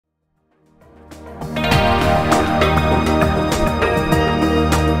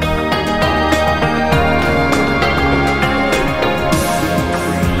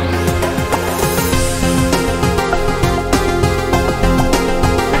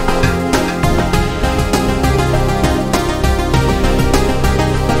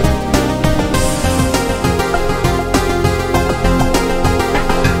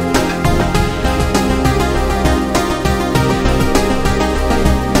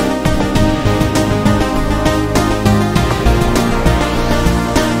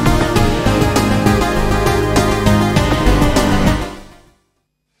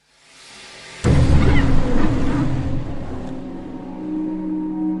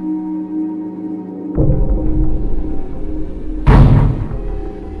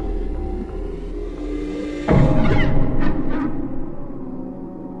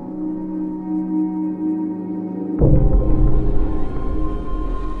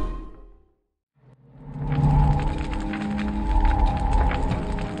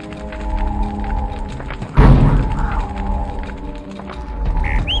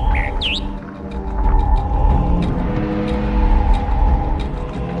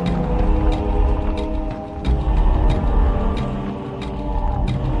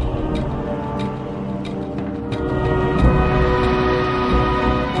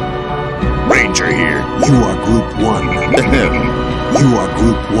are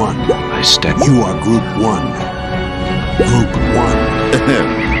Group 1. I step. You are Group 1. Group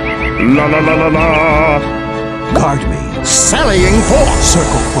 1. La la la la la. Guard me. Sallying forth.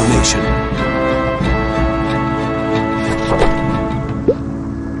 Circle formation.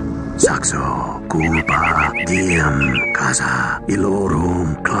 Saxo, Gulba, Diem, Kaza,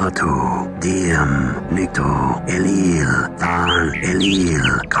 Ilorum, Klaatu, Diem, Nikto, Elil, Than,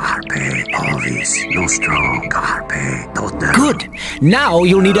 Elil, Carpe, Ovis, Nostro, Carpe, Totem. Good. Now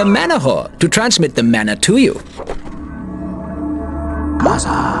you'll need a mana whore to transmit the mana to you.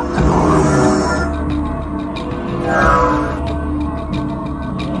 Kaza, Ilorum.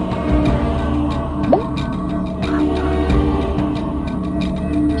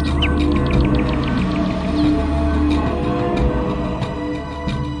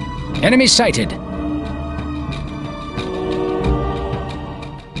 Enemy sighted.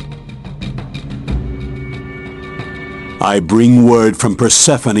 I bring word from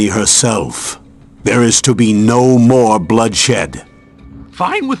Persephone herself. There is to be no more bloodshed.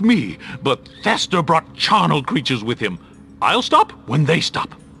 Fine with me, but Thester brought charnel creatures with him. I'll stop when they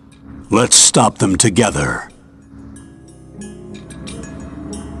stop. Let's stop them together.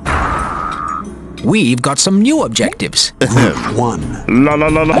 We've got some new objectives. Group 1. La la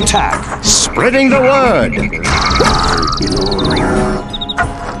la la. Attack! Spreading the word.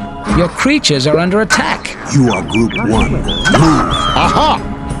 Your creatures are under attack. You are Group 1. Move! Aha!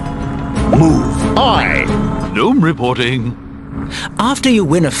 Move! Aye. Gnome reporting. After you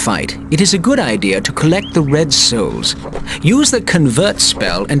win a fight, it is a good idea to collect the red souls. Use the convert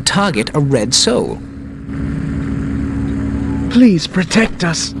spell and target a red soul. Please protect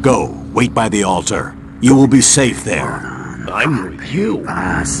us. Go. Wait by the altar. You will be safe there. I'm with you.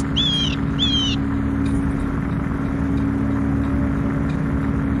 Pass.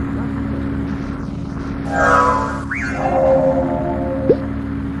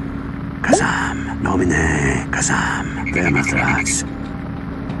 Kazam, Nomine, Kazam, Vermathrax.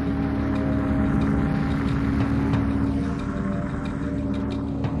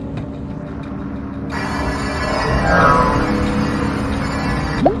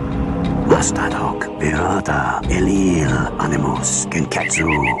 Mastadok, Beata, Elil, Animus, Genketsu,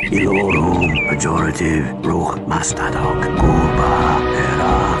 Ilorum, Pejorative, Ruch, Mastadok, Gulba,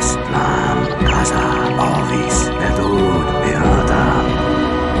 Herax, Lam, Kaza, Ovis, Bedud, Beata.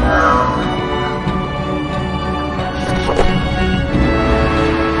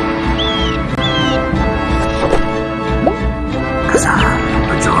 Kazam,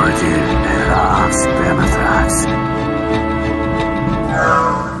 Pejorative, Herax, Vermathrax.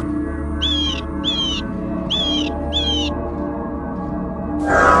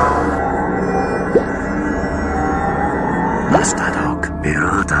 Mastadok,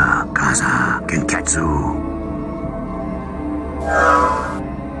 Beata, Kaza, Genketsu.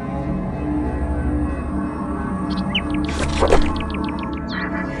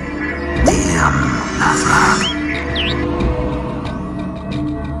 Diem, Nathrak.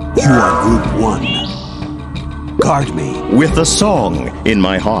 You are Group 1. Guard me. With a song in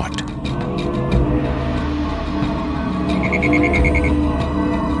my heart.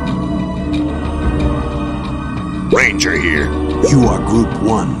 Ranger here. You are Group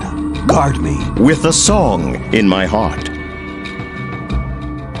 1. Guard me. With a song in my heart.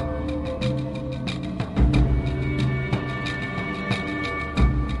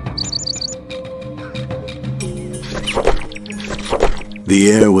 The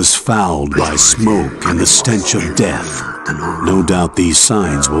air was fouled by smoke and the stench of death. No doubt these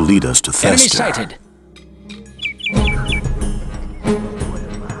signs will lead us to Enemy Thester. sighted.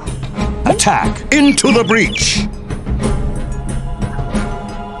 Attack! Into the breach.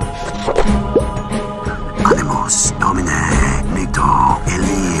 Animus, Domine, Nikto,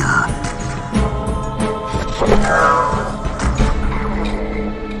 Elil.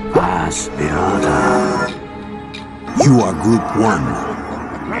 Pass, Beata. You are Group 1.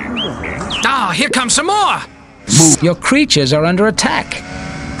 Ah, here comes some more! Move. Your creatures are under attack.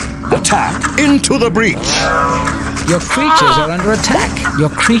 Attack! Into the breach. Your creatures are under attack. Your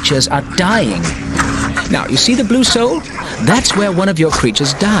creatures are dying. Now, you see the blue soul? That's where one of your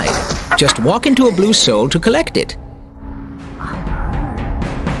creatures died. Just walk into a blue soul to collect it.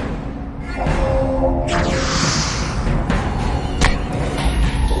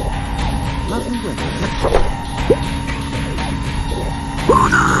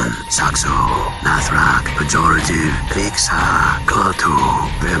 Monan, Saxo, Nathrak, Pejorative, Rixa, Klaatu,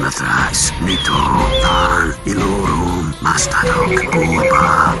 Vermathrax, Nikto, Than, Ilorum, Mastadok,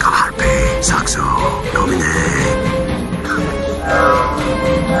 Gulba, Carpe, Saxo, Nomine.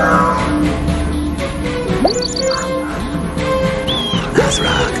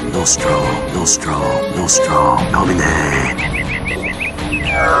 nostro, nostro, nostro, nomine.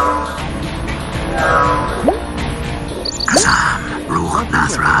 Kazam, Ruch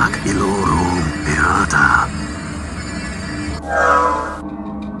Nathrak, Ilorum, Beata.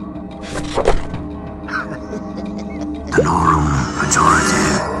 Danorum,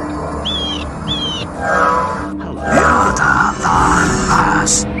 pejorative. Beata, Than,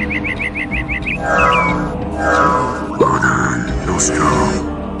 Vas. Ordan, Nostro.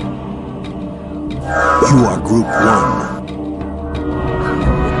 You are Group 1.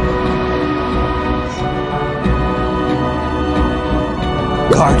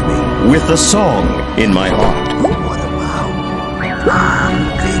 Guard me. With a song in my heart. What about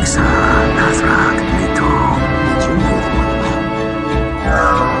Kriegsa, Nathrak, Nito?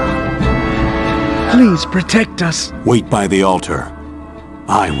 Please protect us. Wait by the altar.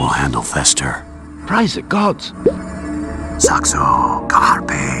 I will handle Thester. Praise the gods. Saxo,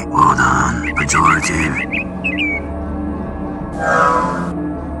 Carpe, Wodan, pejorative.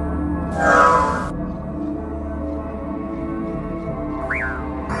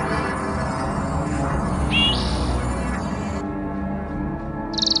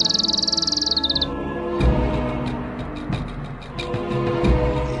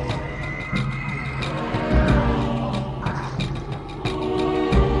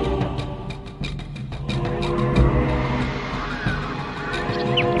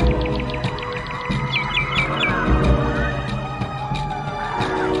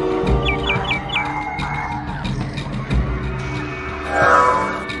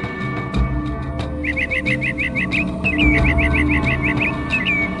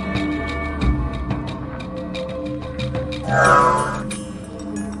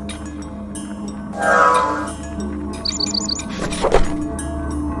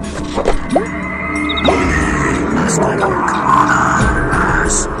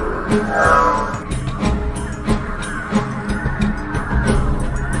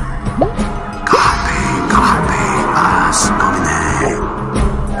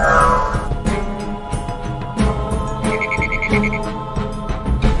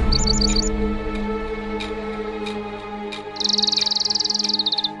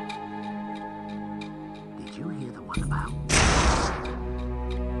 Did you hear the one about?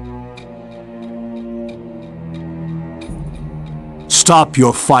 Stop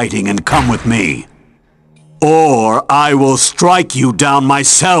your fighting and come with me. Or I will strike you down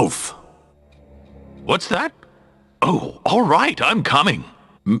myself. What's that? Oh, all right, I'm coming.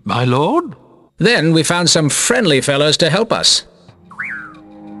 My lord? Then we found some friendly fellows to help us.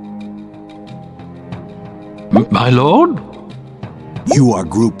 My lord? You are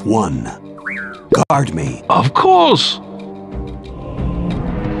Group 1. Guard me. Of course.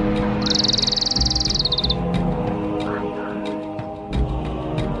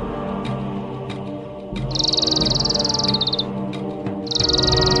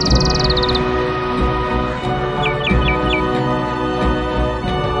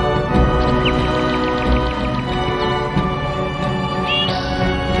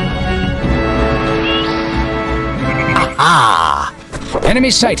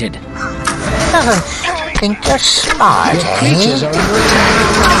 Enemy sighted. Think you're smart, Your creatures are under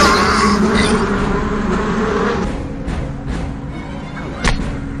attack.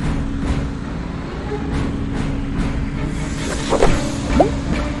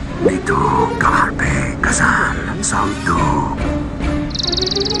 Nito, Carpe, Kazan, Sancto.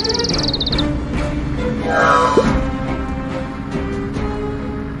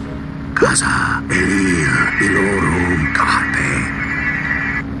 Casa, Elir, Ilorum, Carpe.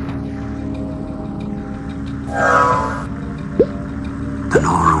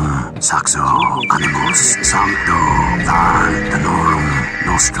 Danorum, Saxo, Animus, Sancto, Than, Danorum,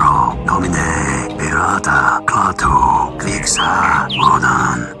 Nostro, Domine, Beata, Clato, Kriegsa,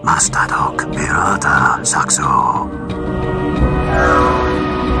 Wodan, Mastadok, Beata, Saxo.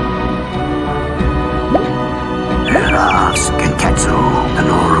 Eras, Genketsu,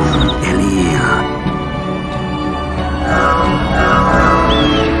 Danorum, Elir.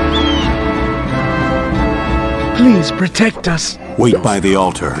 Please protect us. Wait by the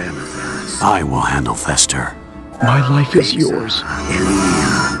altar. I will handle Thester. My life is yours.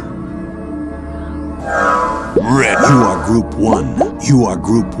 Red. You are Group 1. You are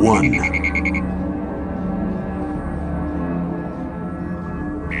Group 1.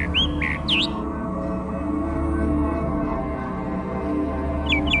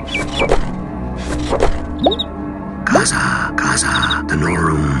 Casa, Casa,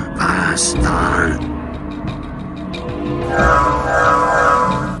 Danorum, Vas, Than.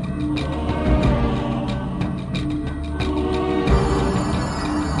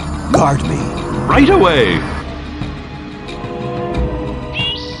 Guard me. Right away!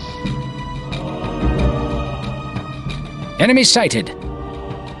 Enemy sighted.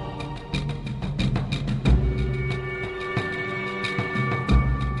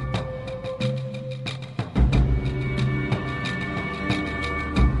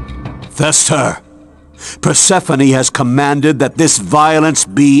 Thester, Persephone has commanded that this violence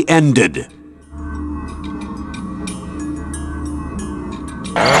be ended.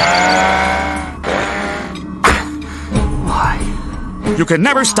 You can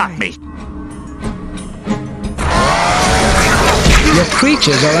never stop me. Your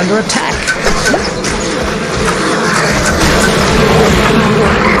creatures are under attack.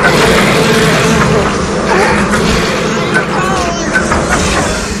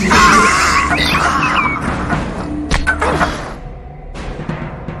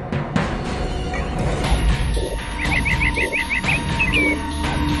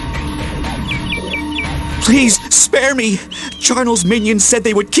 Please, spare me! Charnel's minions said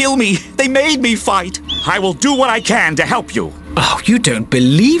they would kill me! They made me fight! I will do what I can to help you! Oh, you don't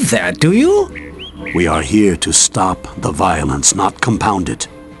believe that, do you? We are here to stop the violence, not compound it.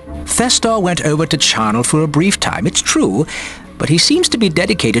 Thestor went over to Charnel for a brief time, it's true, but he seems to be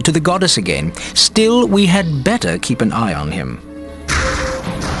dedicated to the goddess again. Still, we had better keep an eye on him.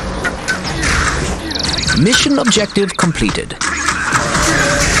 Mission objective completed.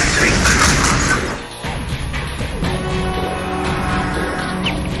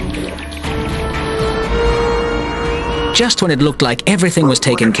 Just when it looked like everything was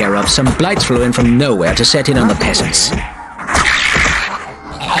taken care of, some blights flew in from nowhere to set in on the peasants.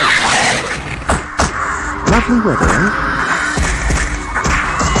 Lovely weather, eh?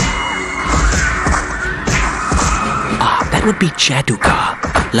 Ah, that would be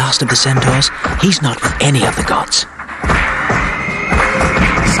Jadugar, last of the centaurs. He's not with any of the gods.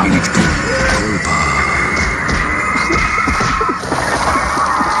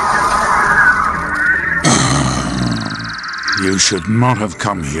 You should not have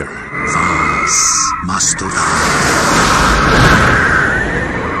come here.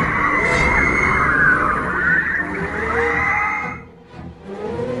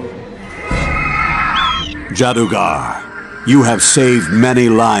 Jadugar, you have saved many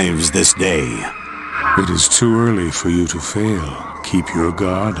lives this day. It is too early for you to fail. Keep your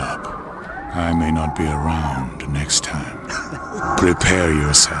guard up. I may not be around next time. Prepare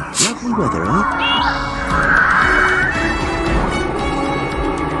yourself. Lovely weather, eh?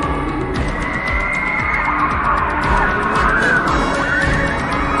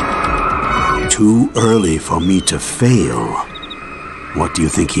 Too early for me to fail. What do you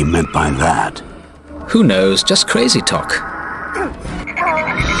think he meant by that? Who knows, just crazy talk.